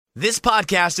This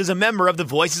podcast is a member of the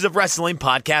Voices of Wrestling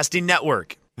Podcasting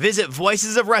Network. Visit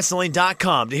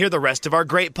voicesofwrestling.com to hear the rest of our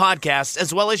great podcasts,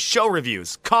 as well as show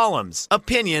reviews, columns,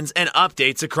 opinions, and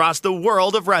updates across the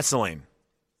world of wrestling.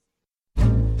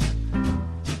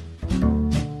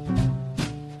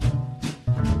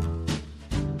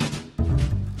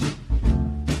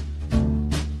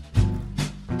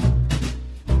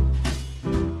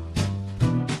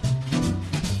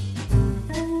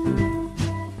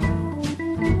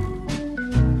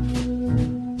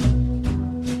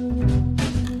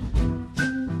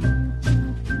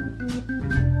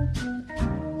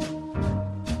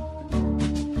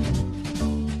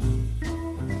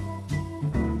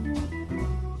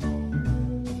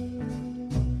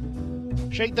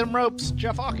 Shake them ropes,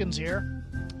 Jeff Hawkins here.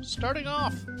 Starting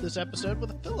off this episode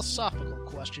with a philosophical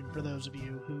question for those of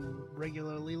you who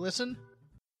regularly listen.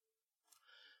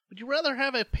 Would you rather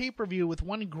have a pay-per-view with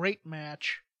one great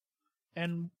match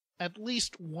and at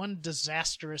least one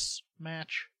disastrous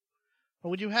match? Or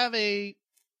would you have a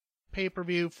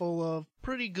pay-per-view full of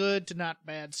pretty good to not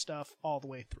bad stuff all the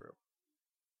way through?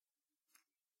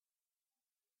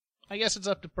 I guess it's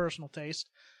up to personal taste.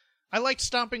 I liked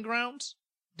Stomping Grounds.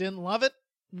 Didn't love it.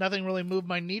 Nothing really moved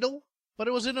my needle, but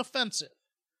it was inoffensive.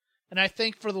 And I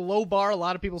think for the low bar a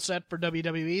lot of people set for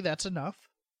WWE, that's enough.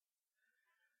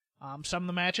 Some of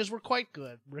the matches were quite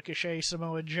good. Ricochet,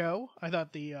 Samoa Joe. I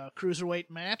thought the Cruiserweight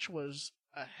match was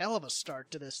a hell of a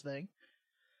start to this thing.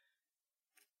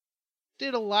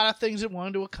 Did a lot of things it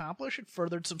wanted to accomplish. It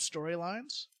furthered some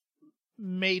storylines.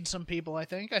 Made some people, I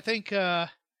think. I think it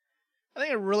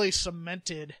really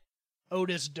cemented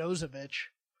Otis Dozovich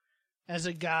as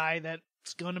a guy that's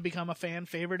going to become a fan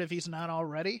favorite if he's not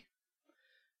already.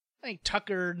 I think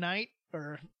Tucker Knight,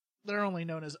 or they're only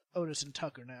known as Otis and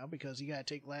Tucker now because you got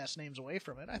to take last names away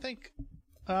from it. I think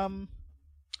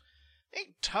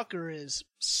Tucker is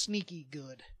sneaky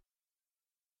good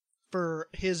for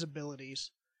his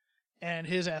abilities, and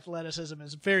his athleticism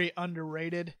is very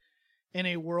underrated in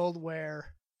a world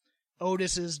where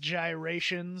Otis's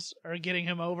gyrations are getting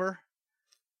him over.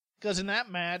 Because in that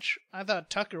match, I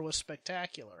thought Tucker was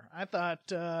spectacular. I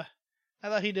thought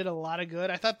he did a lot of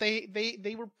good. I thought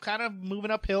they were kind of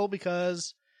moving uphill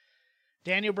because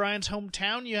Daniel Bryan's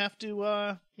hometown. You have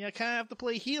to kind of have to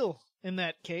play heel in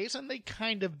that case, and they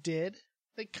kind of did.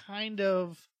 They kind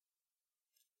of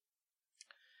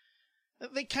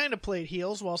played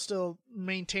heels while still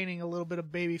maintaining a little bit of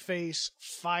babyface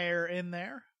fire in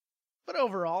there. But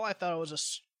overall, I thought it was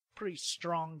a pretty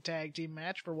strong tag team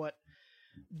match for what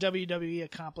WWE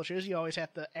accomplishes. You always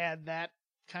have to add that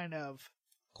kind of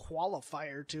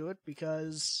qualifier to it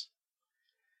because,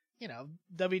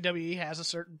 WWE has a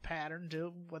certain pattern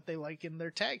to what they like in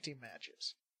their tag team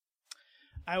matches.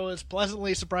 I was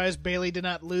pleasantly surprised Bayley did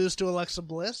not lose to Alexa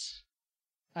Bliss.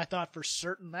 I thought for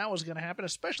certain that was going to happen,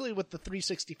 especially with the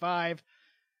 365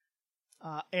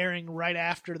 airing right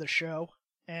after the show.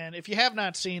 And if you have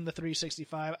not seen the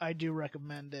 365, I do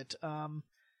recommend it.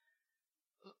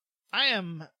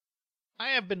 I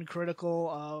have been critical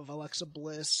of Alexa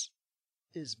Bliss's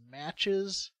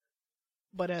matches,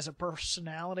 but as a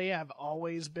personality, I've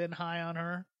always been high on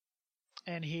her.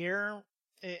 And here,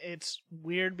 it's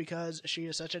weird because she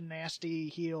is such a nasty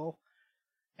heel,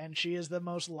 and she is the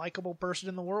most likable person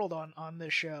in the world on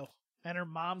this show. And her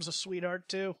mom's a sweetheart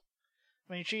too.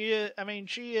 She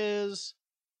is.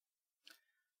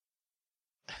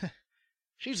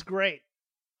 She's great.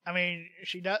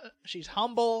 She's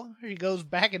humble. She goes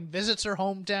back and visits her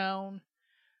hometown,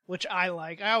 which I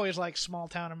like. I always like small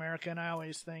town America, and I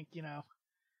always think,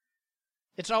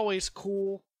 it's always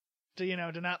cool to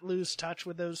not lose touch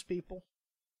with those people.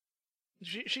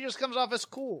 She just comes off as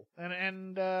cool,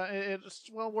 and it's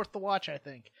well worth the watch, I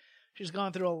think. She's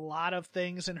gone through a lot of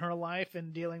things in her life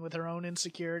and dealing with her own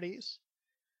insecurities,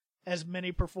 as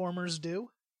many performers do.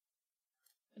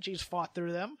 And she's fought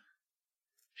through them.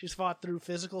 She's fought through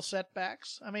physical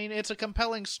setbacks. It's a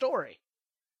compelling story.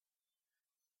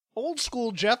 Old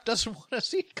school Jeff doesn't want to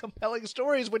see compelling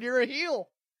stories when you're a heel.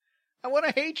 I want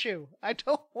to hate you. I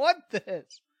don't want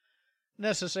this,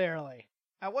 necessarily.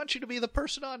 I want you to be the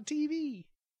person on TV.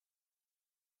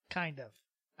 Kind of,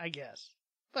 I guess.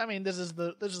 But this is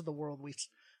the world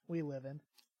we live in.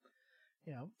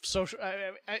 Social.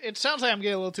 It sounds like I'm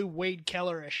getting a little too Wade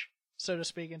Keller-ish, so to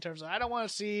speak, in terms of I don't want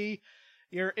to see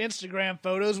your Instagram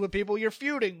photos with people you're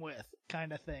feuding with,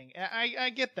 kind of thing. I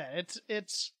get that.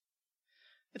 It's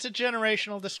a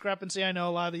generational discrepancy. I know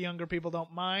a lot of the younger people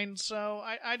don't mind, so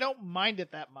I don't mind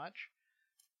it that much.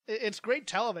 It's great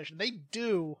television. They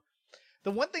do.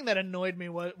 The one thing that annoyed me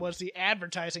was the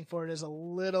advertising for it is a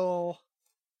little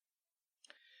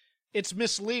it's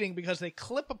misleading because they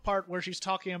clip a part where she's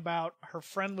talking about her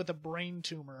friend with a brain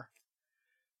tumor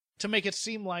to make it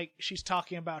seem like she's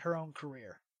talking about her own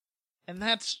career. And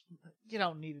that's, you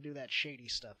don't need to do that shady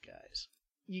stuff, guys.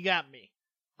 You got me.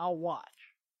 I'll watch.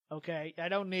 Okay? I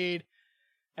don't need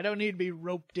to be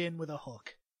roped in with a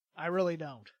hook. I really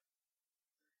don't.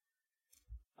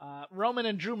 Roman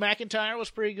and Drew McIntyre was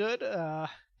pretty good.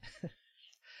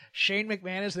 Shane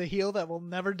McMahon is the heel that will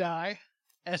never die,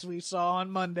 as we saw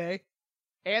on Monday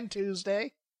and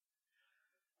Tuesday.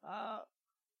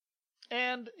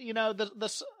 And, you know, the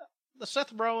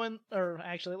Seth Rowan, or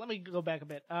actually, let me go back a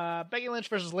bit. Becky Lynch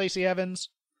versus Lacey Evans.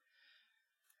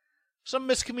 Some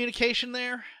miscommunication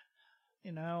there.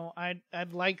 You know,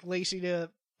 I'd like Lacey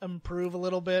to improve a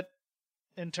little bit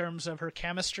in terms of her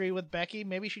chemistry with Becky.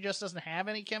 Maybe she just doesn't have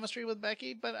any chemistry with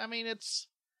Becky, but I mean, it's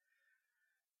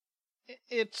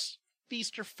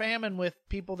feast or famine with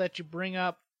people that you bring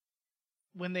up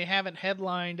when they haven't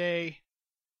headlined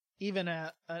even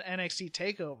an NXT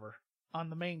takeover on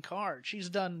the main card. She's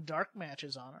done dark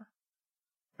matches on her,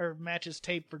 or matches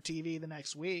taped for TV the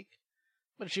next week,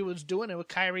 but she was doing it with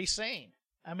Kairi Sane.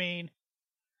 I mean,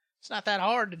 it's not that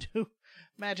hard to do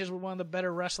matches with one of the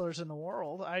better wrestlers in the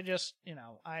world. I just, you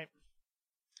know,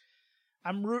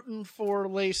 I'm rooting for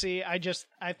Lacey. I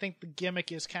think the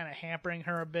gimmick is kind of hampering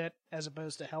her a bit as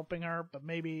opposed to helping her, but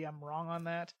maybe I'm wrong on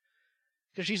that.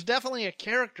 Because she's definitely a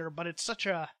character, but it's such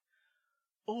a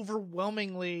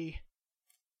overwhelmingly...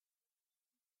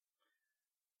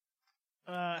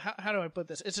 how do I put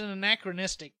this? It's an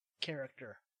anachronistic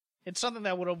character. It's something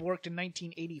that would have worked in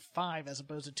 1985 as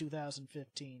opposed to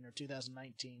 2015 or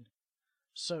 2019,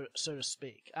 so to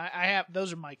speak. I have,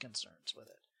 those are my concerns with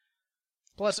it.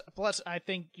 Plus, I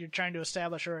think you're trying to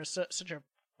establish her as such a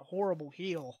horrible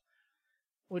heel,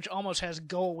 which almost has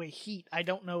go-away heat. I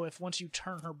don't know if once you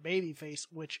turn her babyface,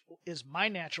 which is my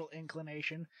natural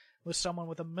inclination, with someone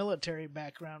with a military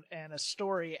background and a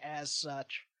story as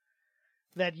such,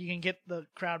 that you can get the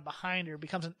crowd behind her. It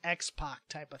becomes an X-Pac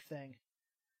type of thing.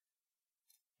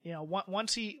 You know,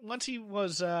 once he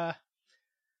was no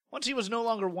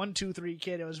longer 1, 2, 3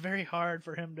 Kid, it was very hard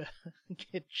for him to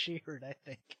get cheered, I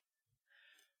think.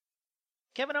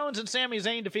 Kevin Owens and Sami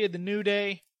Zayn defeated the New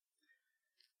Day.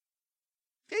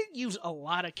 They use a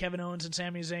lot of Kevin Owens and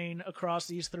Sami Zayn across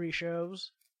these 3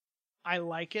 shows. I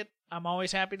like it. I'm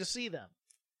always happy to see them.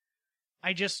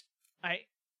 I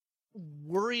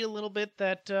worry a little bit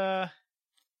that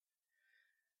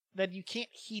you can't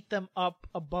heat them up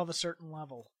above a certain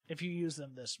level if you use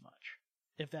them this much,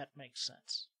 if that makes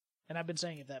sense. And I've been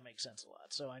saying if that makes sense a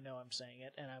lot, so I know I'm saying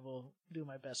it, and I will do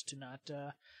my best to not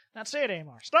say it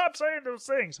anymore. Stop saying those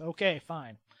things! Okay,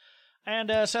 fine.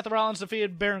 And Seth Rollins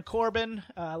defeated Baron Corbin.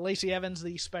 Lacey Evans,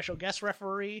 the special guest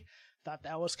referee, thought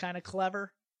that was kind of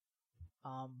clever.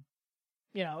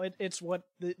 You know, it's what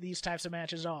these types of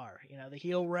matches are. You know, the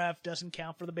heel ref doesn't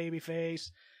count for the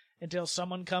babyface until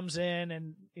someone comes in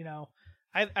and, you know,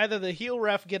 either the heel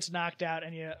ref gets knocked out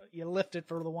and you lift it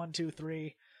for the 1, 2,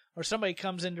 3, or somebody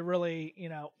comes in to really, you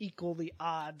know, equal the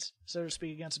odds, so to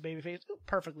speak, against the babyface.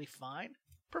 Perfectly fine.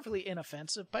 Perfectly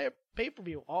inoffensive.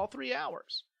 Pay-per-view, all 3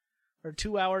 hours. Or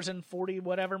 2 hours and 40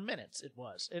 whatever minutes it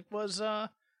was. It was,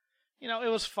 you know, it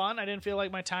was fun. I didn't feel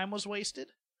like my time was wasted.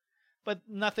 But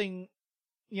nothing,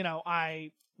 you know,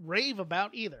 I rave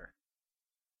about either.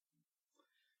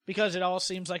 Because it all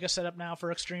seems like a setup now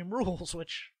for Extreme Rules,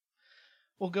 which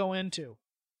we'll go into.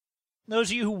 Those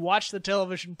of you who watch the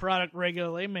television product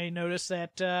regularly may notice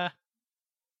that, how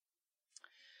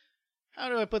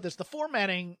do I put this? The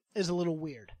formatting is a little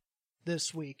weird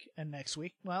this week and next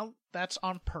week. Well, that's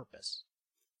on purpose.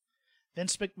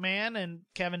 Vince McMahon and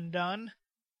Kevin Dunn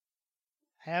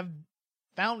have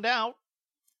found out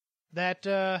that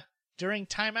during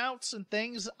timeouts and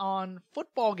things on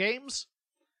football games,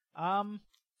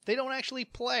 they don't actually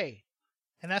play.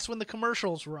 And that's when the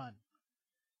commercials run.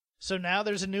 So now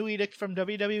there's a new edict from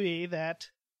WWE that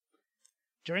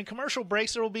during commercial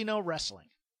breaks there will be no wrestling.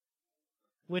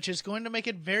 Which is going to make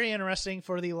it very interesting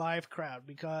for the live crowd,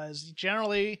 because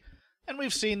generally, and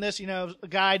we've seen this, you know, a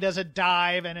guy does a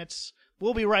dive and it's,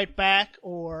 we'll be right back,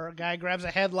 or a guy grabs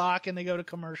a headlock and they go to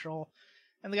commercial,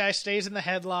 and the guy stays in the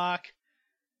headlock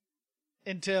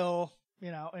until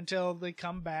they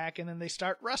come back and then they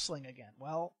start wrestling again.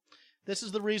 Well, this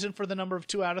is the reason for the number of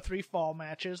 2 out of 3 fall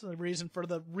matches, and the reason for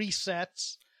the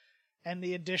resets and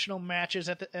the additional matches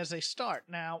as they start.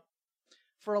 Now,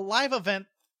 for a live event,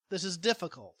 this is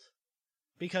difficult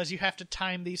because you have to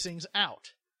time these things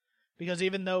out. Because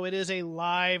even though it is a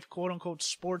live, quote-unquote,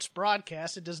 sports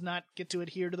broadcast, it does not get to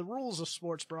adhere to the rules of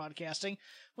sports broadcasting,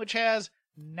 which has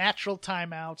natural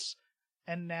timeouts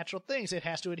and natural things. It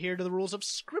has to adhere to the rules of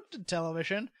scripted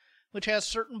television, which has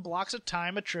certain blocks of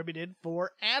time attributed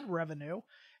for ad revenue,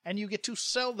 and you get to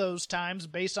sell those times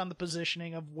based on the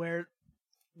positioning of where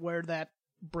that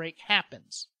break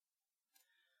happens.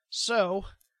 So,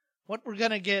 what we're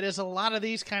going to get is a lot of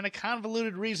these kind of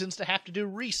convoluted reasons to have to do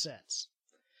resets.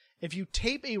 If you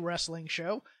tape a wrestling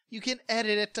show, you can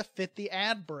edit it to fit the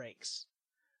ad breaks.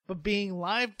 But being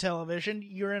live television,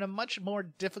 you're in a much more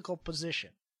difficult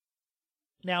position.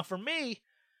 Now, for me,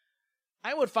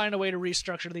 I would find a way to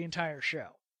restructure the entire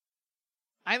show.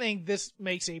 I think this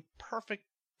makes a perfect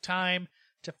time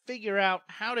to figure out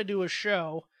how to do a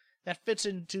show that fits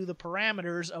into the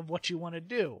parameters of what you want to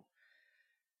do.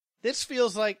 This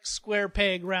feels like square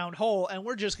peg, round hole, and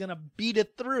we're just going to beat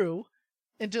it through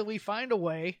until we find a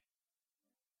way,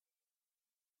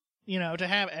 to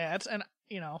have ads. And,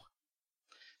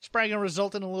 it's probably going to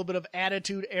result in a little bit of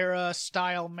Attitude Era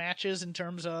style matches in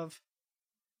terms of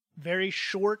very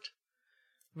short,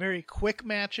 very quick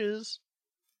matches,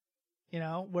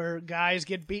 where guys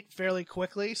get beat fairly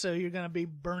quickly. So you're going to be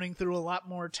burning through a lot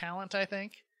more talent, I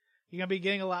think. You're going to be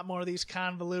getting a lot more of these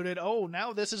convoluted,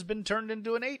 now this has been turned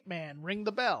into an 8-man, ring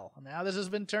the bell. Now this has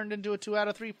been turned into a 2 out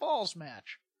of 3 falls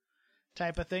match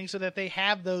type of thing, so that they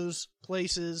have those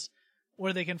places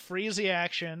where they can freeze the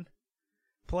action,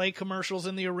 play commercials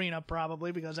in the arena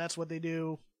probably, because that's what they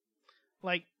do.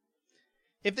 Like,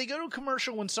 if they go to a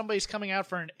commercial when somebody's coming out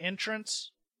for an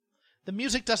entrance, the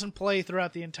music doesn't play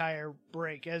throughout the entire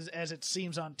break as it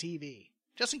seems on TV.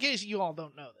 Just in case you all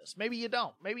don't know this. Maybe you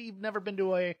don't. Maybe you've never been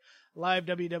to a live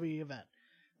WWE event.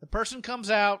 The person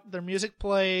comes out, their music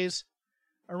plays,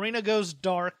 arena goes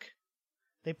dark,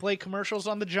 they play commercials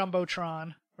on the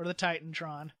Jumbotron, or the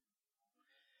Titantron,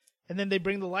 and then they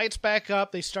bring the lights back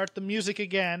up, they start the music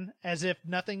again, as if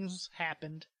nothing's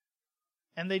happened,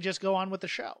 and they just go on with the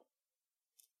show.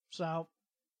 So,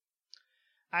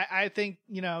 I think,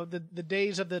 the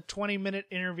days of the 20-minute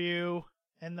interview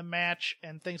and the match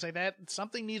and things like that,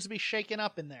 something needs to be shaken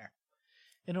up in there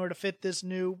in order to fit this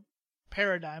new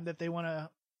paradigm that they want to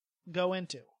go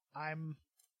into.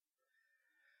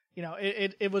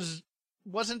 It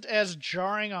wasn't as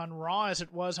jarring on Raw as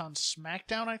it was on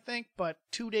SmackDown, I think, but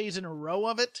 2 days in a row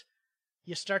of it,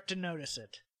 you start to notice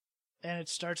it. And it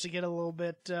starts to get a little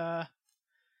bit,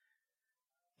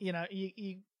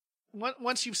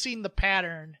 once you've seen the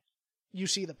pattern, you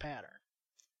see the pattern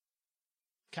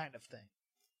kind of thing.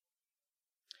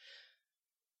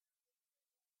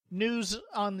 News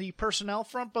on the personnel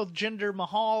front, both Jinder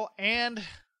Mahal and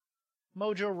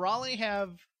Mojo Rawley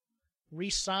have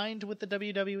re-signed with the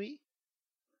WWE.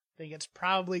 I think it's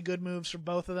probably good moves for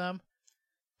both of them.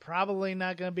 Probably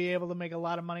not going to be able to make a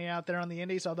lot of money out there on the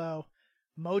indies, although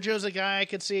Mojo's a guy I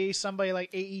could see somebody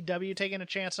like AEW taking a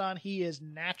chance on. He is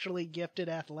naturally gifted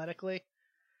athletically,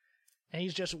 and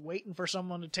he's just waiting for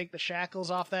someone to take the shackles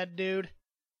off that dude.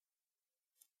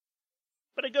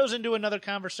 But it goes into another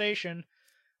conversation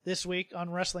this week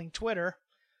on wrestling Twitter.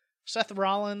 Seth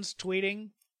Rollins tweeting,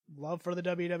 love for the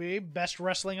WWE, best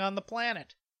wrestling on the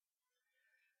planet.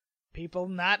 People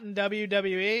not in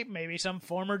WWE, maybe some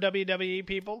former WWE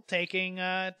people, taking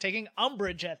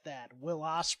umbrage at that. Will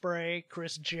Ospreay,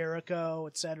 Chris Jericho,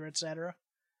 etc., etc.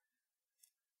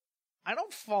 I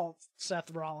don't fault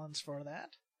Seth Rollins for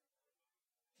that.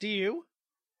 Do you?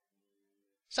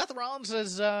 Seth Rollins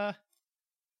is, number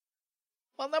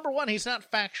one, he's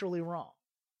not factually wrong.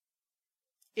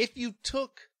 If you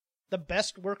took the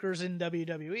best workers in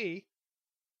WWE,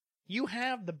 you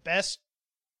have the best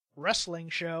wrestling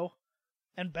show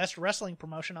and best wrestling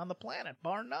promotion on the planet,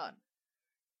 bar none.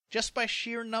 Just by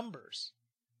sheer numbers.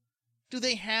 Do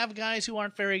they have guys who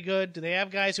aren't very good? Do they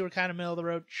have guys who are kind of middle of the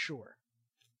road? Sure.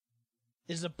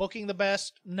 Is the booking the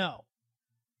best? No.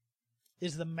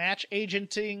 Is the match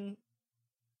agenting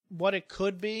what it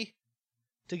could be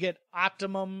to get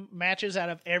optimum matches out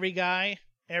of every guy,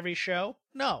 every show?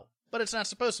 No. But it's not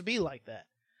supposed to be like that.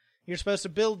 You're supposed to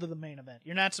build to the main event.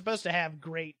 You're not supposed to have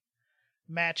great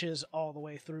matches all the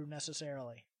way through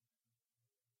necessarily.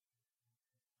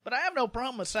 But I have no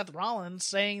problem with Seth Rollins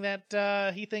saying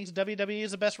that he thinks WWE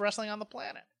is the best wrestling on the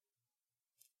planet.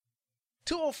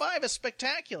 205 is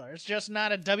spectacular. It's just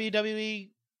not a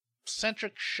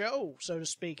WWE-centric show, so to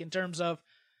speak, in terms of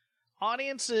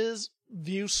audiences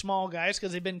view small guys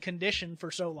because they've been conditioned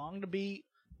for so long to be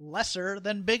lesser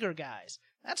than bigger guys.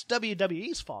 That's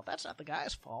WWE's fault. That's not the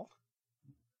guy's fault.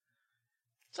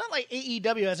 It's not like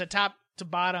AEW has a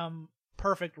top-to-bottom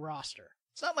perfect roster.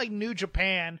 It's not like New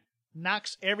Japan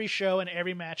knocks every show and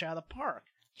every match out of the park.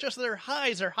 It's just their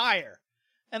highs are higher,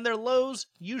 and their lows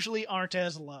usually aren't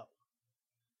as low.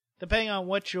 Depending on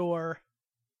what your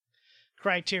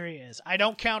criteria is. I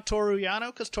don't count Toru Yano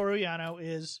because Toru Yano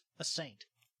is a saint.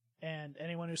 And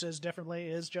anyone who says differently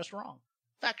is just wrong.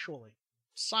 Factually.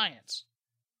 Science.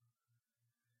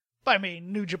 But I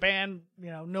mean, New Japan,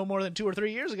 no more than 2 or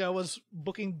 3 years ago was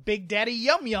booking Big Daddy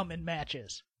Yum Yum in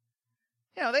matches.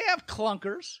 They have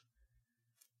clunkers.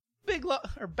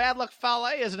 Bad Luck Fale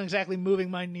isn't exactly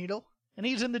moving my needle, and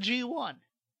he's in the G1.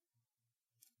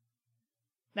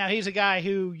 Now, he's a guy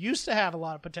who used to have a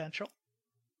lot of potential.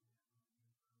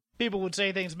 People would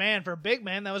say things, man, for a big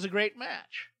man, that was a great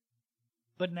match.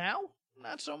 But now,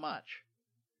 not so much.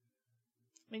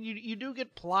 I mean, you do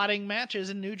get plotting matches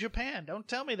in New Japan. Don't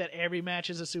tell me that every match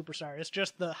is a superstar. It's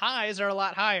just the highs are a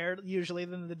lot higher, usually,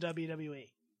 than the WWE.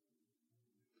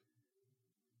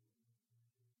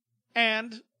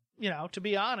 And, to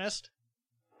be honest,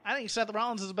 I think Seth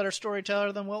Rollins is a better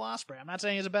storyteller than Will Ospreay. I'm not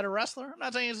saying he's a better wrestler. I'm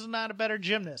not saying he's not a better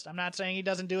gymnast. I'm not saying he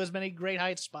doesn't do as many great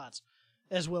height spots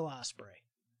as Will Ospreay.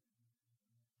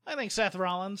 I think Seth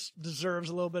Rollins deserves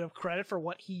a little bit of credit for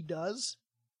what he does.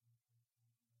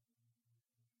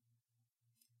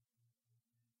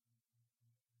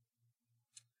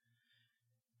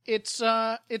 It's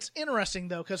interesting,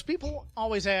 though, because people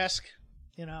always ask,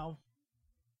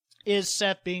 is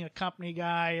Seth being a company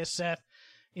guy? Is Seth,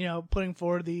 putting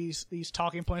forward these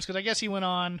talking points? Because I guess he went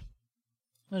on,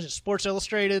 Sports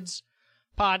Illustrated's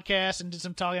podcast and did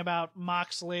some talking about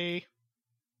Moxley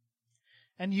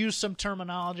and used some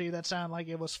terminology that sounded like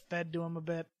it was fed to him a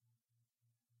bit.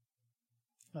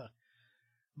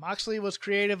 Moxley was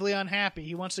creatively unhappy.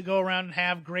 He wants to go around and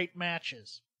have great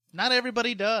matches. Not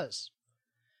everybody does.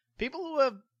 There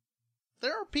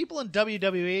are people in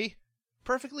WWE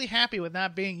perfectly happy with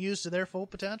not being used to their full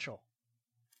potential.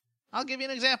 I'll give you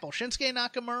an example. Shinsuke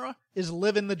Nakamura is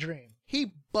living the dream.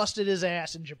 He busted his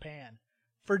ass in Japan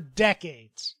for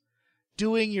decades,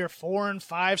 doing your 4 and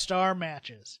 5 star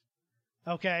matches.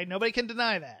 Okay, nobody can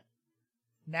deny that.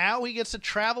 Now he gets to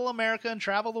travel America and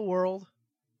travel the world,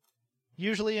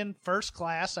 usually in first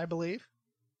class, I believe.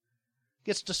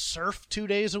 Gets to surf 2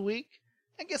 days a week.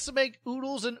 And gets to make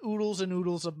oodles and oodles and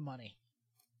oodles of money.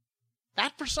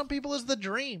 That, for some people, is the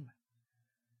dream.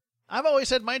 I've always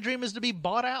said my dream is to be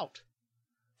bought out.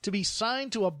 To be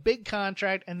signed to a big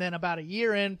contract, and then about a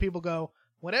year in, people go,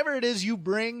 whatever it is you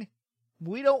bring,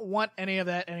 we don't want any of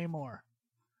that anymore.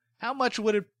 How much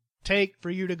would it take for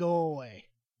you to go away?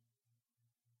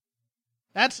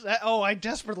 I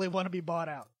desperately want to be bought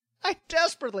out.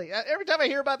 Every time I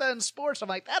hear about that in sports, I'm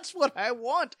like, that's what I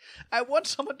want. I want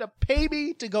someone to pay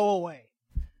me to go away.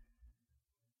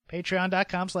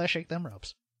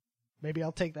 Patreon.com/ShakeThemRopes. Maybe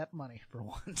I'll take that money for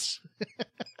once.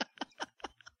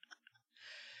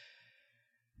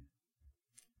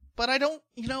 But I don't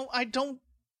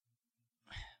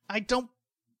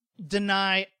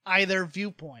deny either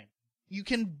viewpoint. You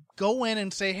can go in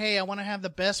and say, hey, I want to have the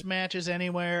best matches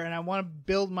anywhere, and I want to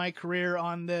build my career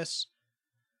on this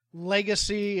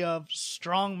legacy of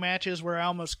strong matches where I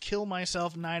almost kill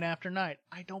myself night after night.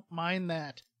 I don't mind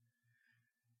that.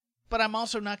 But I'm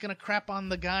also not going to crap on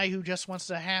the guy who just wants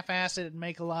to half-ass it and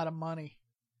make a lot of money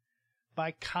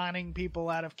by conning people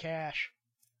out of cash.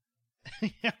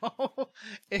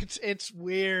 It's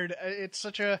weird. It's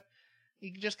such a...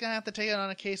 You just going to have to take it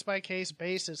on a case-by-case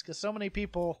basis, because so many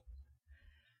people...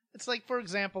 It's like, for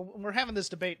example, we're having this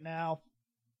debate now,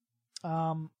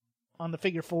 on the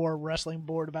Figure 4 wrestling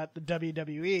board about the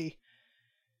WWE,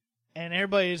 and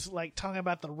everybody's like talking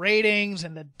about the ratings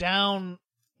and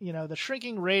the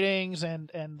shrinking ratings and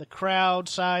the crowd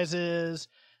sizes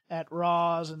at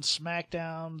Raws and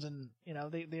SmackDowns, and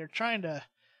they're trying to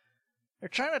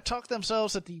talk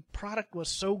themselves that the product was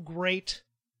so great,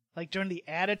 like during the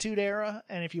Attitude Era,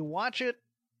 and if you watch it,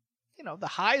 the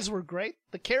highs were great,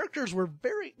 the characters were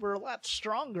a lot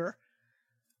stronger,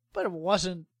 but it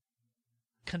wasn't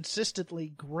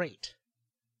consistently great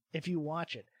if you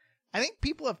watch it. I think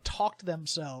people have talked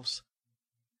themselves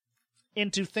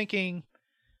into thinking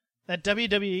that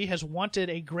WWE has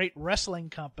wanted a great wrestling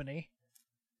company,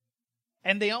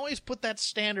 and they always put that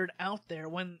standard out there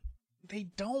when they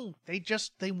don't. They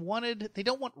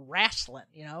don't want wrestling,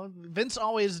 Vince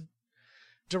always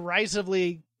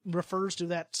derisively refers to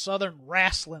that Southern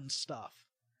wrestling stuff.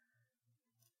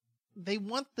 They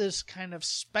want this kind of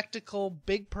spectacle,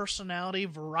 big personality,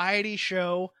 variety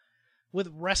show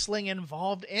with wrestling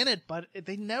involved in it, but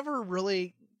they never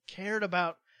really cared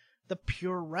about the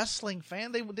pure wrestling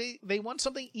fan. They want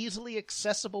something easily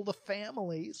accessible to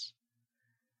families.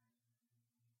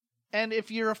 And if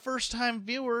you're a first-time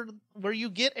viewer, where you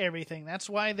get everything, that's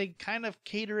why they kind of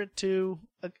cater it to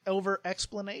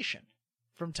over-explanation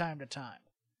from time to time.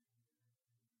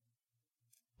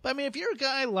 But I mean, if you're a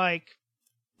guy like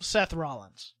Seth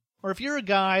Rollins, or if you're a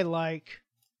guy like,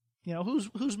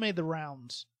 who's made the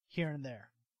rounds here and there,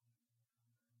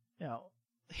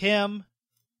 him,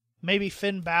 maybe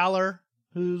Finn Balor,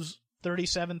 who's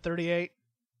 37, 38.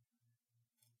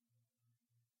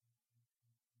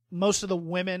 Most of the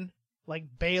women,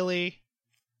 like Bayley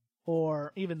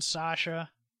or even Sasha,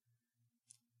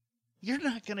 you're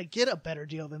not going to get a better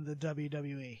deal than the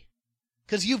WWE.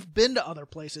 Because you've been to other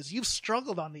places. You've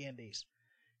struggled on the indies.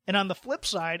 And on the flip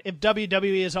side, if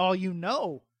WWE is all you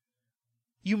know,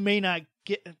 you may not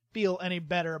feel any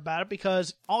better about it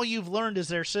because all you've learned is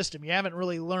their system. You haven't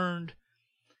really learned.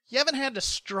 You haven't had to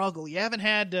struggle. You haven't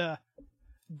had to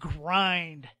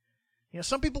grind.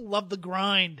 Some people love the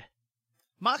grind.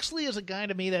 Moxley is a guy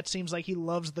to me that seems like he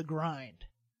loves the grind.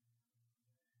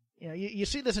 You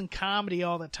see this in comedy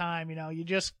all the time.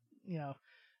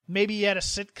 Maybe you had a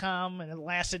sitcom and it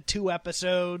lasted 2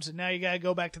 episodes and now you got to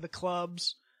go back to the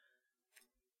clubs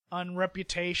on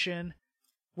Reputation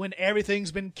when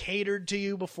everything's been catered to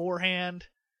you beforehand.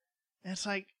 And it's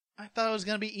like, I thought it was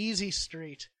going to be easy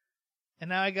street. And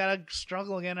now I got to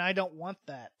struggle again. And I don't want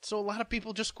that. So a lot of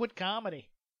people just quit comedy.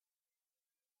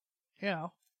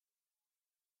 Look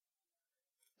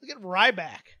at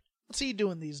Ryback. What's he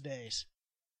doing these days?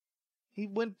 He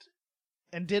went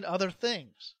and did other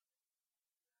things.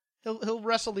 He'll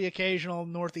wrestle the occasional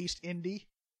Northeast Indie.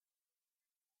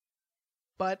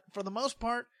 But for the most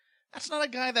part, that's not a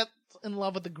guy that's in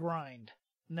love with the grind,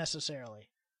 necessarily.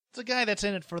 It's a guy that's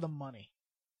in it for the money.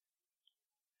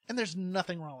 And there's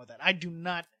nothing wrong with that. I do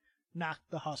not knock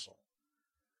the hustle.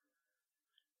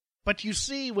 But you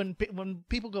see when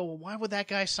people go, well, why would that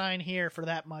guy sign here for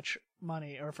that much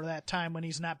money or for that time when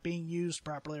he's not being used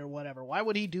properly or whatever? Why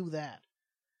would he do that?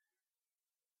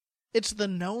 It's the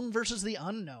known versus the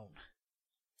unknown.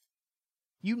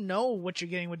 You know what you're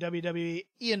getting with WWE,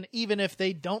 even if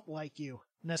they don't like you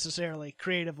necessarily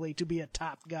creatively to be a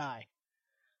top guy.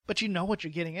 But you know what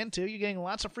you're getting into. You're getting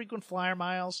lots of frequent flyer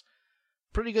miles,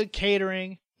 pretty good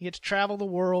catering, you get to travel the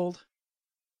world,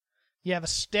 you have a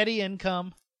steady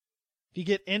income. If you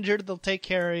get injured, they'll take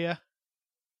care of you.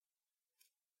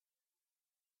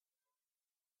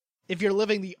 If you're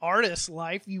living the artist's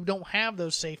life, you don't have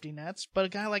those safety nets. But a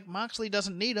guy like Moxley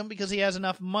doesn't need them because he has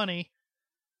enough money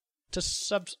to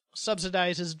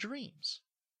subsidize his dreams.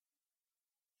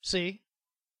 See?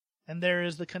 And there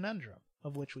is the conundrum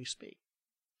of which we speak.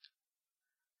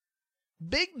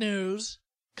 Big news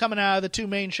coming out of the 2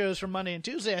 main shows from Monday and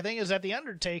Tuesday, I think, is that The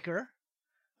Undertaker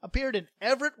appeared in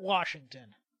Everett,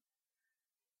 Washington.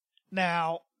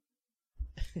 Now,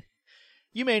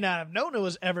 you may not have known it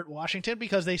was Everett, Washington,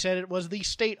 because they said it was the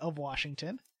state of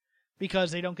Washington,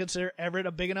 because they don't consider Everett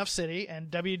a big enough city, and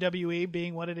WWE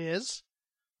being what it is,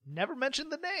 never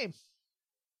mentioned the name.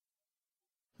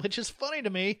 Which is funny to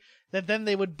me that then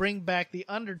they would bring back The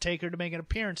Undertaker to make an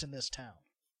appearance in this town.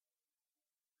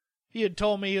 If you had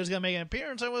told me he was going to make an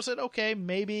appearance, I would have said, okay,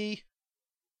 maybe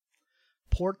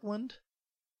Portland.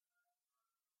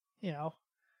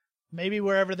 Maybe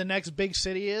wherever the next big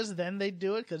city is, then they'd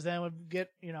do it, because then it would get,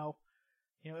 it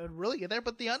would really get there.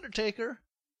 But The Undertaker,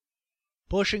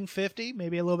 pushing 50,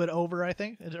 maybe a little bit over, I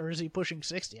think. Or is he pushing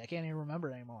 60? I can't even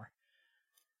remember anymore.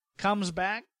 Comes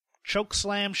back, choke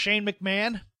slam Shane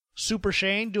McMahon, Super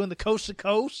Shane, doing the coast to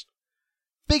coast.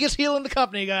 Biggest heel in the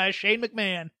company, guys, Shane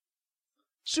McMahon.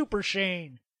 Super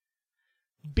Shane.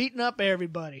 Beating up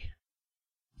everybody.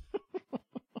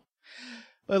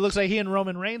 But it looks like he and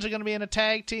Roman Reigns are going to be in a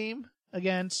tag team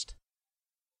against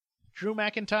Drew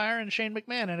McIntyre and Shane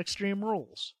McMahon at Extreme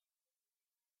Rules.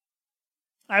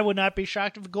 I would not be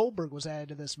shocked if Goldberg was added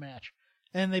to this match.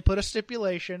 And they put a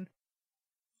stipulation,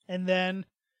 and then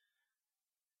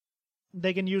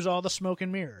they can use all the smoke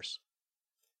and mirrors.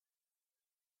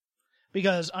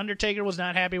 Because Undertaker was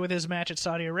not happy with his match at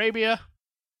Saudi Arabia.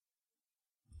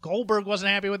 Goldberg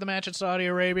wasn't happy with the match at Saudi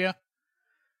Arabia.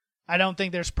 I don't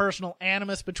think there's personal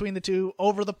animus between the two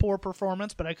over the poor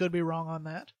performance, but I could be wrong on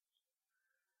that.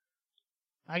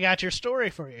 I got your story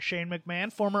for you. Shane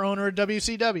McMahon, former owner of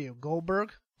WCW.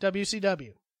 Goldberg,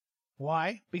 WCW.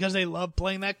 Why? Because they love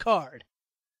playing that card.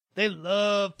 They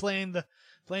love playing the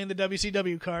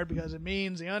WCW card because it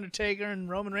means The Undertaker and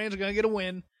Roman Reigns are going to get a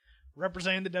win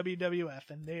representing the WWF,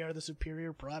 and they are the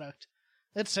superior product,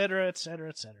 etc., etc.,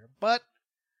 etc. But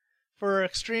for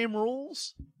Extreme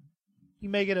Rules, you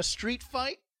make it a street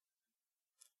fight.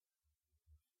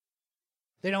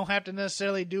 They don't have to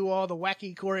necessarily do all the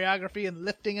wacky choreography and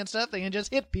lifting and stuff. They can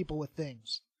just hit people with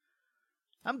things.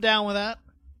 I'm down with that.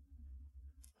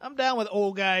 I'm down with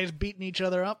old guys beating each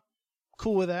other up.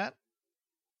 Cool with that.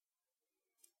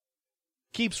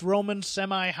 Keeps Roman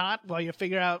semi-hot while you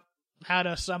figure out how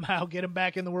to somehow get him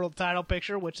back in the world title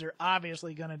picture, which they're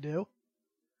obviously going to do.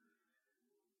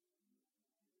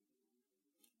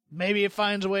 Maybe it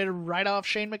finds a way to write off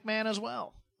Shane McMahon as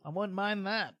well. I wouldn't mind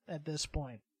that at this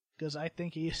point, because I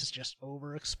think he is just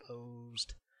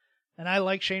overexposed. And I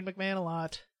like Shane McMahon a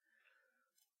lot.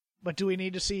 But do we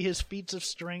need to see his feats of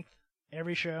strength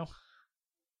every show?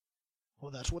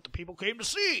 Well, that's what the people came to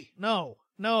see. No,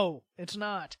 it's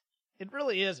not. It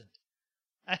really isn't.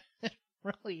 It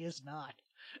really is not.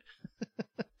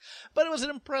 But it was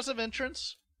an impressive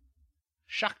entrance.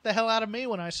 Shocked the hell out of me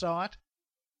when I saw it.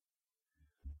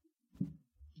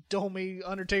 Told me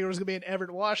Undertaker was going to be in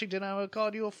Everett, Washington, I would have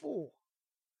called you a fool.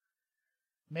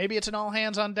 Maybe it's an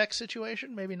all-hands-on-deck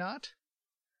situation. Maybe not.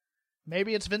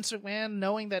 Maybe it's Vince McMahon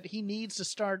knowing that he needs to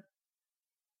start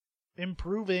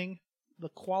improving the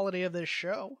quality of this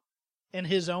show in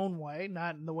his own way,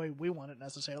 not in the way we want it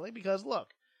necessarily. Because,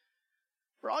 look,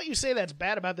 for all you say that's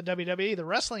bad about the WWE, the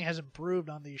wrestling has improved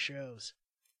on these shows.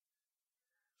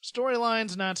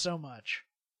 Storylines, not so much.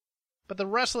 But the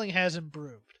wrestling has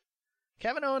improved.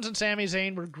 Kevin Owens and Sami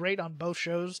Zayn were great on both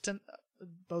shows,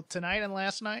 both tonight and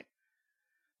last night.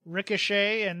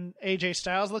 Ricochet and AJ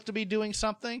Styles looked to be doing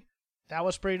something. That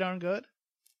was pretty darn good.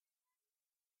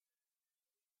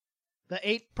 The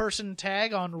 8-person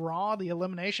tag on Raw, the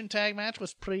elimination tag match,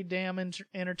 was pretty damn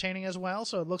entertaining as well.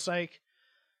 So it looks like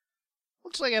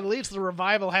at least the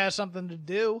Revival has something to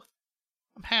do.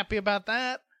 I'm happy about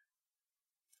that.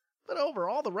 But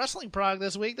overall, the wrestling product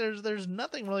this week, there's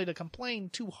nothing really to complain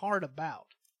too hard about.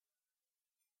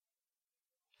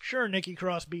 Sure, Nikki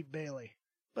Cross beat Bayley,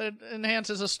 but it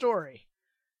enhances a story,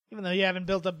 even though you haven't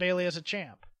built up Bayley as a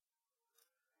champ.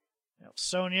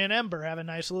 Sonya and Ember have a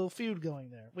nice little feud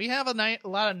going there. We have a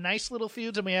lot of nice little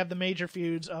feuds, and we have the major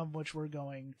feuds of which we're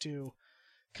going to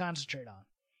concentrate on.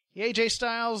 The AJ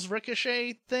Styles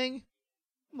Ricochet thing,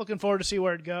 I'm looking forward to see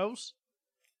where it goes.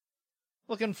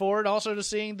 Looking forward also to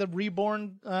seeing the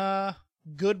reborn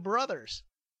Good Brothers.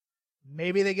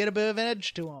 Maybe they get a bit of an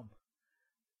edge to them.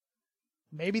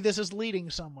 Maybe this is leading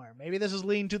somewhere. Maybe this is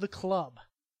leading to the club.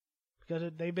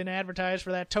 Because they've been advertised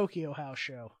for that Tokyo House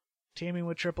show, teaming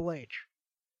with Triple H.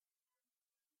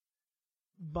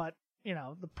 But,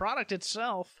 the product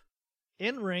itself,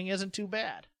 in-ring, isn't too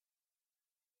bad.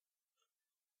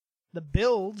 The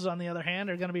builds, on the other hand,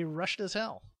 are going to be rushed as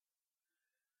hell.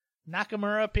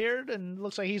 Nakamura appeared, and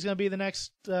looks like he's going to be the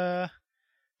next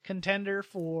contender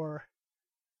for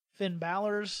Finn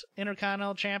Balor's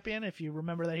Intercontinental Champion, if you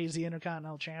remember that he's the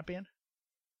Intercontinental Champion.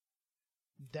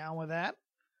 Down with that.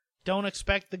 Don't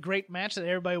expect the great match that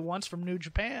everybody wants from New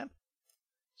Japan.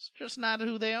 It's just not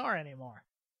who they are anymore.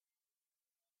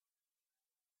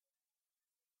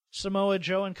 Samoa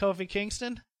Joe and Kofi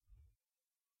Kingston.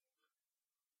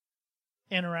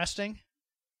 Interesting.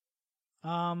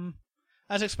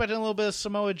 I was expecting a little bit of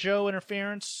Samoa Joe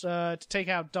interference to take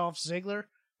out Dolph Ziggler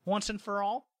once and for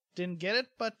all. Didn't get it,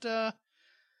 but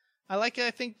I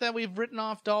think that we've written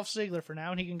off Dolph Ziggler for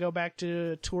now, and he can go back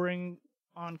to touring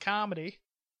on comedy.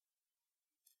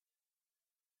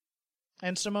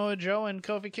 And Samoa Joe and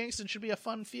Kofi Kingston should be a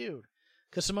fun feud,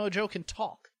 because Samoa Joe can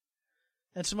talk,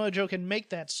 and Samoa Joe can make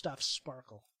that stuff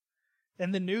sparkle.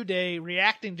 And the New Day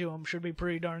reacting to him should be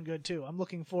pretty darn good, too. I'm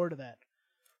looking forward to that.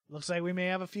 Looks like we may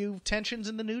have a few tensions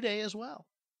in the New Day as well.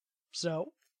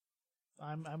 So,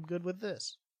 I'm good with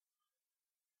this.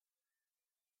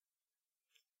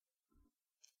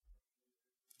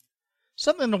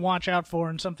 Something to watch out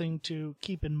for and something to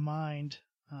keep in mind.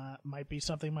 Might be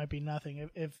something, might be nothing.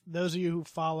 If those of you who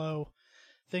follow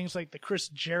things like the Chris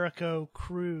Jericho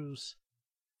cruise,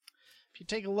 if you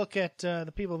take a look at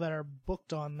the people that are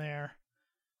booked on there,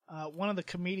 one of the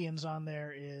comedians on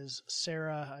there is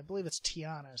Sarah, I believe it's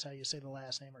Tiana is how you say the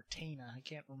last name, or Tana, I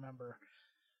can't remember.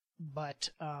 But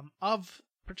of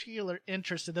particular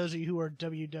interest to those of you who are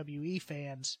WWE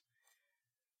fans,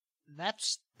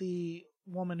 that's the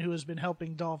woman who has been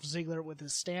helping Dolph Ziggler with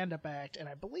his stand-up act, and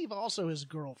I believe also his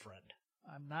girlfriend.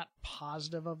 I'm not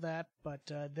positive of that,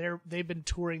 but they've been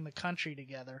touring the country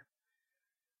together.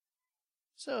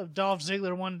 So if Dolph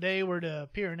Ziggler one day were to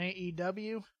appear in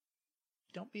AEW,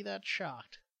 don't be that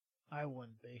shocked. I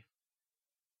wouldn't be.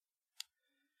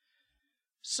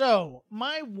 So,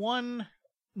 my one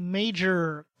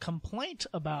major complaint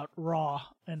about Raw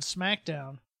and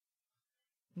SmackDown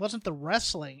wasn't the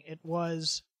wrestling, it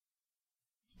was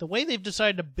the way they've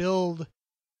decided to build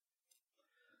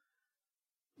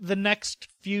the next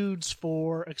feuds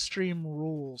for Extreme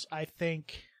Rules. I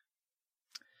think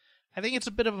it's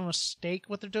a bit of a mistake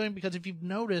what they're doing, because if you've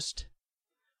noticed,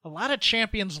 a lot of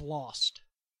champions lost.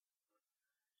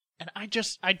 And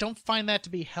I don't find that to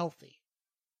be healthy.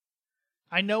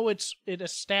 I know it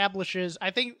establishes.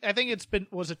 I think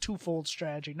was a twofold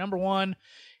strategy. Number one,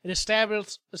 it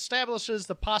establishes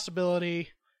the possibility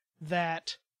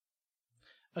that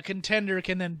a contender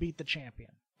can then beat the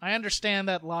champion. I understand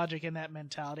that logic and that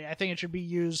mentality. I think it should be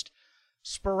used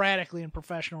sporadically in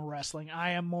professional wrestling.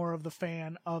 I am more of the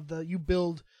fan of you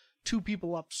build two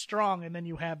people up strong and then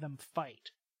you have them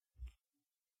fight.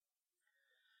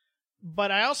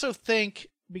 But I also think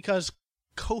because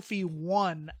Kofi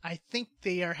won, I think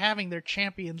they are having their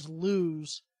champions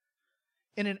lose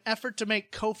in an effort to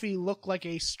make Kofi look like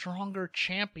a stronger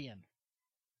champion.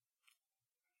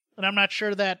 And I'm not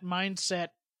sure that mindset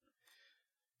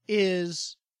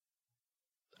is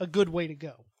a good way to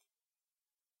go.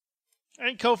 I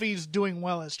think Kofi's doing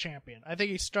well as champion. I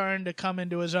think he's starting to come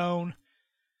into his own.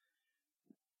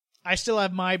 I still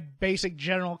have my basic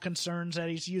general concerns that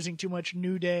he's using too much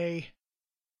New Day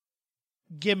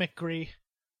gimmickry,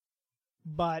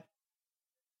 but,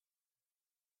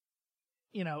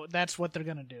 that's what they're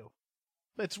going to do.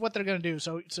 It's what they're going to do,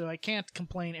 so I can't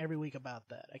complain every week about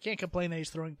that. I can't complain that he's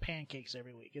throwing pancakes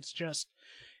every week.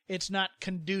 It's not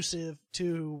conducive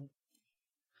to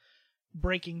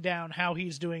breaking down how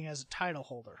he's doing as a title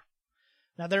holder.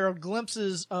 Now, there are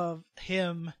glimpses of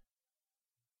him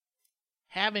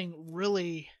having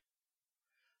really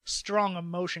strong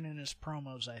emotion in his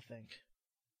promos, I think.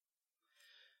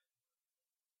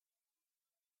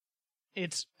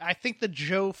 I think the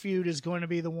Joe feud is going to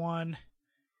be the one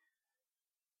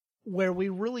where we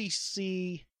really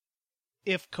see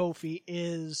if Kofi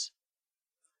is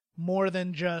more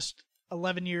than just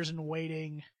 11 years in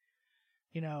waiting,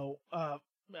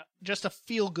 just a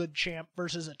feel-good champ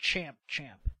versus a champ.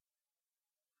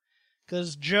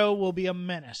 Because Joe will be a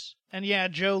menace. And yeah,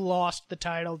 Joe lost the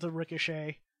title to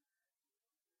Ricochet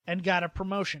and got a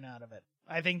promotion out of it.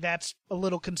 I think that's a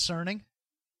little concerning.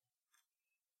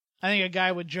 I think a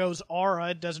guy with Joe's aura,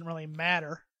 it doesn't really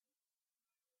matter.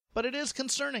 But it is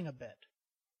concerning a bit.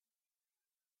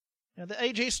 The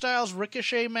AJ Styles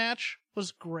Ricochet match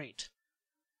was great.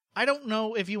 I don't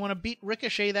know if you want to beat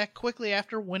Ricochet that quickly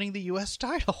after winning the U.S.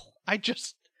 title.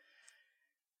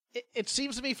 It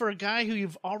seems to me for a guy who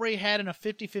you've already had in a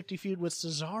 50-50 feud with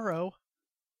Cesaro,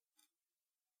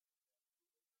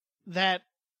 that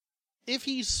if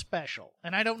he's special,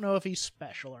 and I don't know if he's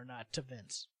special or not to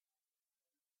Vince,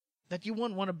 that you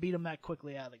wouldn't want to beat him that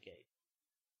quickly out of the gate.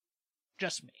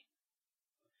 Just me.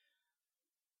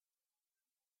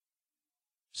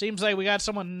 Seems like we got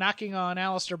someone knocking on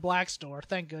Aleister Black's door.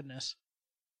 Thank goodness.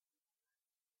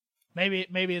 Maybe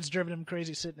it's driven him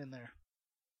crazy sitting in there.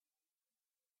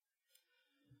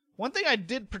 One thing I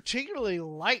did particularly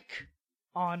like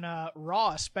on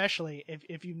Raw, especially,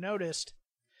 if you noticed,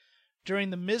 during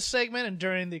the Miz segment and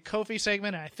during the Kofi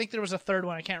segment, and I think there was a third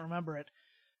one, I can't remember it,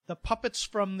 the puppets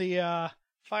from the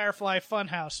Firefly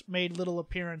Funhouse made little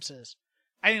appearances.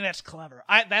 I think that's clever.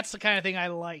 That's the kind of thing I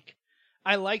like.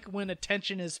 I like when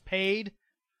attention is paid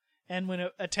and when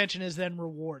attention is then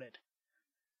rewarded.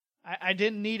 I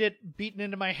didn't need it beaten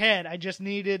into my head. I just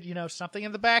needed, something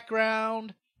in the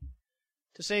background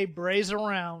to say Bray's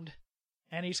around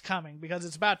and he's coming, because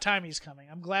it's about time he's coming.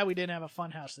 I'm glad we didn't have a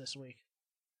Funhouse this week.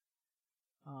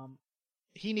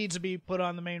 He needs to be put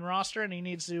on the main roster, and he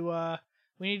needs to.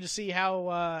 We need to see how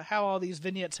all these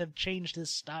vignettes have changed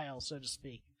his style, so to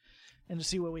speak, and to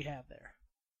see what we have there.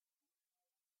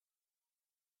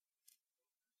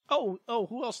 Oh,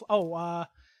 who else? Oh,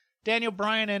 Daniel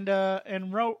Bryan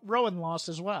and Rowan lost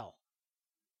as well.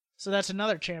 So that's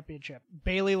another championship.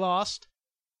 Bayley lost.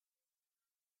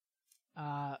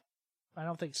 I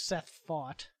don't think Seth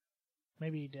fought.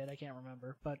 Maybe he did. I can't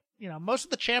remember. But, most of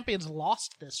the champions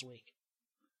lost this week.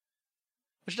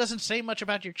 Which doesn't say much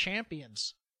about your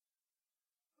champions.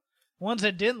 Ones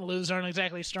that didn't lose aren't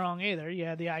exactly strong either. You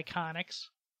had the Iconics.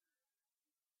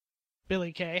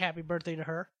 Billie Kay, happy birthday to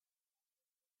her.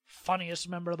 Funniest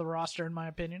member of the roster, in my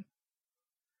opinion.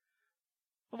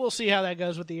 We'll see how that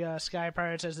goes with the Sky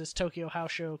Pirates as this Tokyo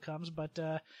House show comes. But,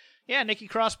 Nikki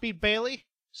Cross beat Bayley.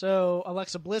 So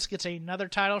Alexa Bliss gets another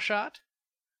title shot.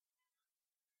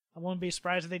 I wouldn't be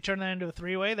surprised if they turn that into a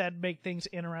three-way. That'd make things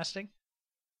interesting.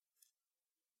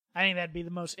 I think that'd be the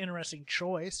most interesting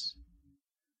choice.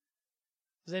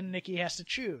 Then Nikki has to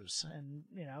choose. And,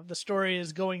 the story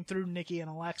is going through Nikki and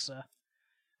Alexa.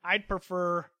 I'd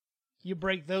prefer you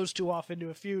break those two off into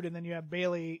a feud, and then you have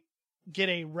Bayley get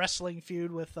a wrestling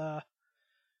feud with,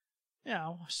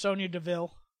 Sonya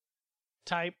Deville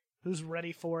type, who's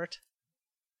ready for it.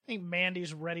 I think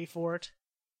Mandy's ready for it.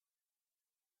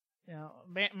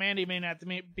 Mandy may not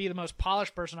be the most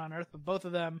polished person on earth, but both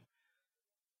of them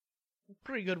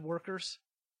pretty good workers.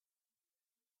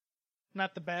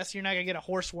 Not the best. You're not going to get a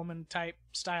horsewoman type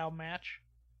style match.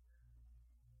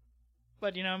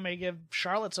 But, may give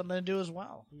Charlotte something to do as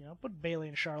well. Put Bayley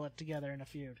and Charlotte together in a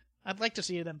feud. I'd like to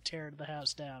see them tear the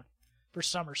house down for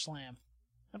SummerSlam.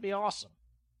 That'd be awesome.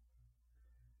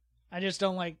 I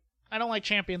don't like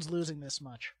champions losing this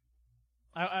much.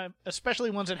 I especially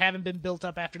ones that haven't been built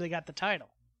up after they got the title.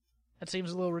 That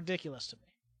seems a little ridiculous to me.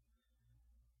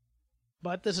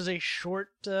 But this is a short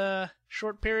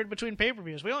period between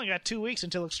pay-per-views. We only got 2 weeks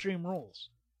until Extreme Rules.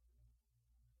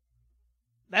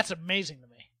 That's amazing to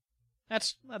me.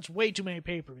 That's way too many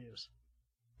pay-per-views.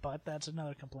 But that's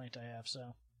another complaint I have,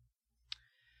 so.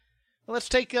 Well, let's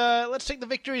take the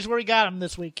victories where we got them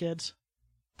this week, kids.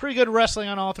 Pretty good wrestling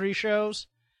on all 3 shows.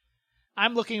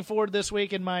 I'm looking forward this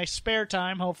week in my spare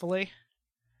time, hopefully,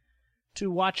 to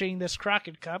watching this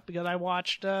Crockett Cup, because I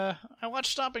watched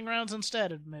Stomping Grounds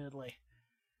instead, admittedly.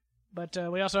 But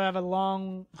we also have a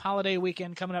long holiday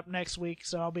weekend coming up next week,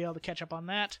 so I'll be able to catch up on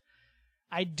that.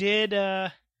 I did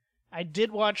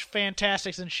watch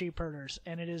Fantastics and Sheep Herders,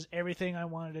 and it is everything I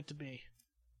wanted it to be.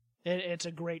 It's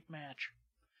a great match.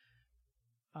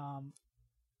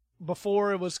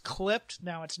 Before it was clipped,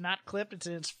 now it's not clipped, it's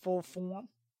in its full form.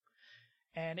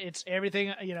 And it's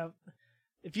everything,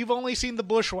 if you've only seen the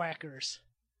Bushwhackers,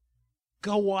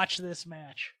 go watch this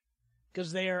match.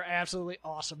 Because they are absolutely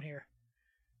awesome here.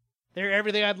 They're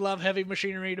everything I'd love Heavy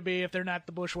Machinery to be if they're not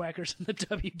the Bushwhackers in the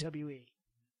WWE.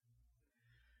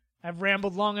 I've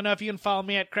rambled long enough. You can follow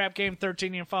me at CrapGame13. You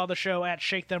can follow the show at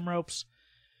Shake Them Ropes.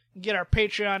 You can get our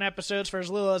Patreon episodes for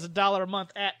as little as $1 a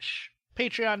month at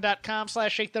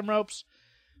patreon.com/ShakeThemRopes.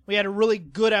 We had a really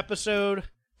good episode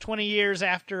 20 years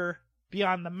after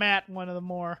Beyond the Mat, one of the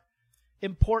more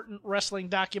important wrestling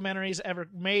documentaries ever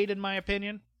made, in my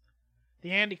opinion.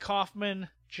 The Andy Kaufman,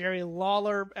 Jerry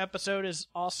Lawler episode is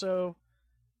also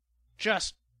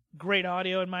just great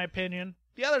audio, in my opinion.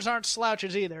 The others aren't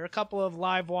slouches either. A couple of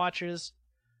live watches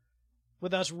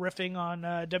with us riffing on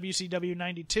WCW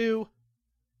 92.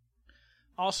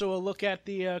 Also a look at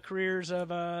the careers of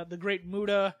the Great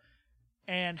Muta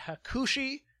and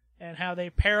Hakushi and how they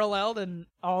paralleled and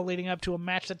all leading up to a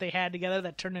match that they had together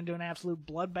that turned into an absolute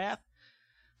bloodbath.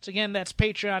 So again, that's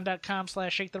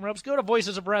patreon.com/ShakeTheMropes. Go to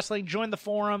Voices of Wrestling, join the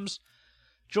forums,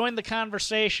 join the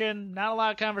conversation. Not a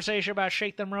lot of conversation about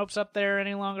Shake Them Ropes up there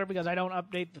any longer because I don't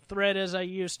update the thread as I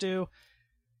used to.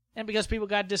 And because people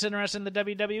got disinterested in the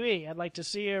WWE. I'd like to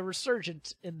see a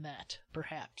resurgence in that,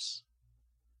 perhaps.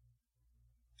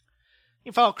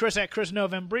 You can follow Chris at Chris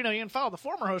Novembrino. You can follow the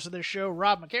former host of this show,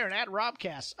 Rob McCarron, at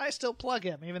Robcast. I still plug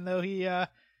him, even though I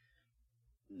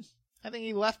think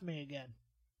he left me again.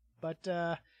 But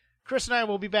Chris and I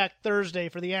will be back Thursday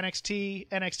for the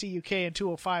NXT UK, and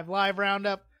 205 Live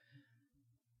Roundup.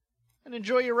 And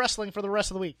enjoy your wrestling for the rest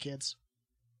of the week, kids.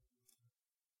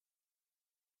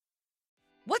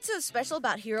 What's so special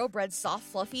about Hero Bread's soft,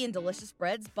 fluffy, and delicious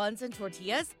breads, buns, and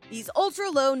tortillas? These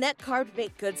ultra-low net-carb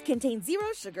baked goods contain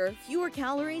 0 sugar, fewer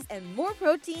calories, and more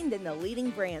protein than the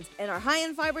leading brands, and are high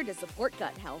in fiber to support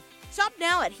gut health. Shop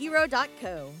now at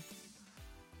Hero.co.